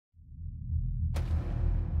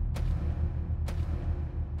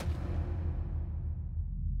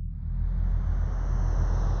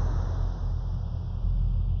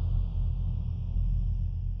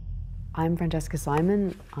I'm Francesca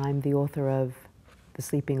Simon. I'm the author of The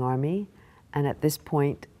Sleeping Army, and at this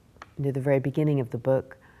point, near the very beginning of the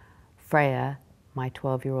book, Freya, my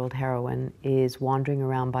 12-year-old heroine, is wandering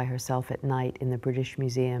around by herself at night in the British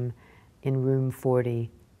Museum in room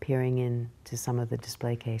 40, peering into some of the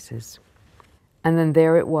display cases. And then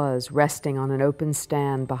there it was, resting on an open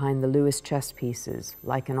stand behind the Lewis chess pieces,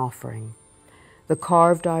 like an offering. The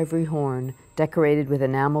carved ivory horn, decorated with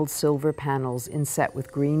enameled silver panels inset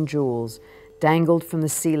with green jewels, dangled from the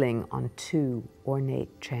ceiling on 2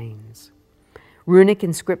 ornate chains. Runic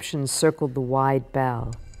inscriptions circled the wide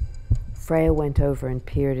bell. Freya went over and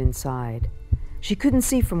peered inside. She couldn't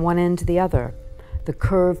see from one end to the other. The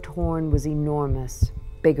curved horn was enormous,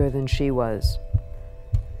 bigger than she was.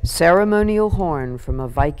 Ceremonial horn from a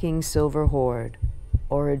Viking silver hoard,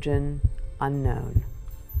 origin unknown.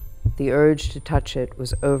 The urge to touch it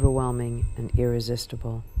was overwhelming and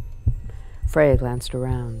irresistible. Freya glanced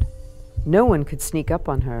around. No one could sneak up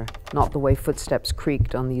on her, not the way footsteps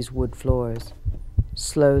creaked on these wood floors.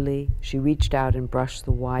 Slowly, she reached out and brushed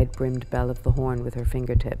the wide-brimmed bell of the horn with her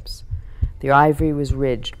fingertips. The ivory was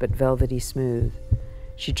ridged but velvety smooth.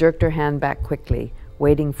 She jerked her hand back quickly,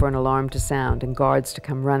 waiting for an alarm to sound and guards to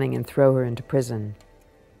come running and throw her into prison.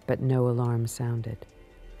 But no alarm sounded.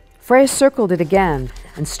 Freya circled it again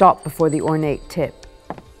and stopped before the ornate tip.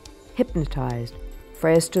 Hypnotized,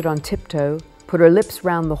 Freya stood on tiptoe, put her lips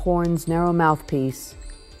round the horn's narrow mouthpiece,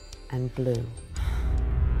 and blew.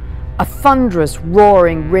 A thunderous,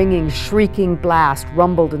 roaring, ringing, shrieking blast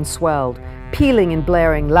rumbled and swelled, pealing and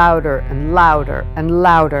blaring louder and louder and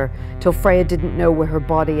louder, till Freya didn't know where her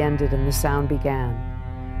body ended and the sound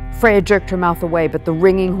began. Freya jerked her mouth away, but the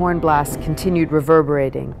ringing horn blast continued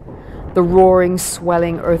reverberating. The roaring,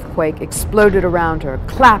 swelling earthquake exploded around her,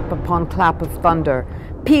 clap upon clap of thunder,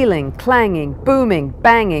 pealing, clanging, booming,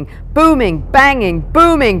 banging, booming, banging,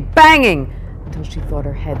 booming, banging, until she thought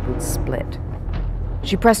her head would split.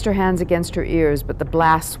 She pressed her hands against her ears, but the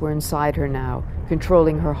blasts were inside her now,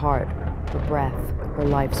 controlling her heart, her breath, her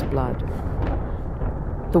life's blood.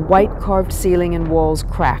 The white carved ceiling and walls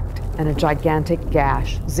cracked, and a gigantic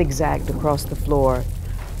gash zigzagged across the floor.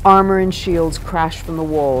 Armor and shields crashed from the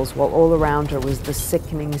walls, while all around her was the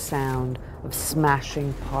sickening sound of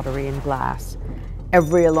smashing pottery and glass.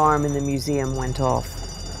 Every alarm in the museum went off.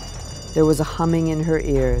 There was a humming in her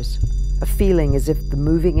ears, a feeling as if the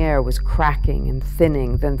moving air was cracking and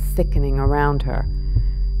thinning, then thickening around her.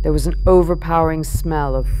 There was an overpowering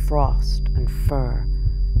smell of frost and fur.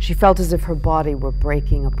 She felt as if her body were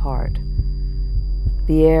breaking apart.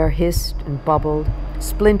 The air hissed and bubbled,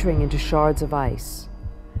 splintering into shards of ice.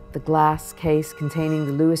 The glass case containing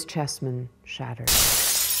the Lewis Chessmen shattered.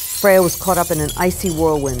 Freya was caught up in an icy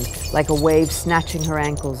whirlwind, like a wave snatching her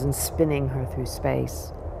ankles and spinning her through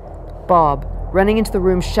space. Bob, running into the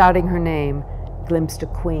room shouting her name, glimpsed a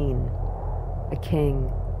queen, a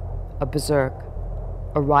king, a berserk,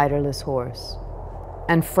 a riderless horse,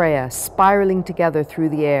 and Freya spiraling together through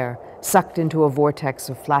the air, sucked into a vortex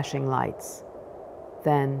of flashing lights.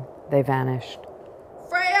 Then they vanished.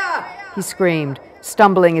 "Freya!" he screamed,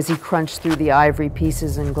 stumbling as he crunched through the ivory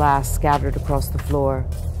pieces and glass scattered across the floor.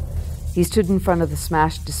 He stood in front of the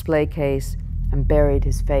smashed display case and buried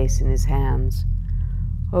his face in his hands.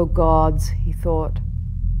 "Oh gods," he thought,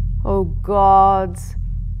 "oh gods,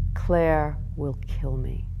 Claire will kill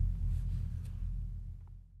me."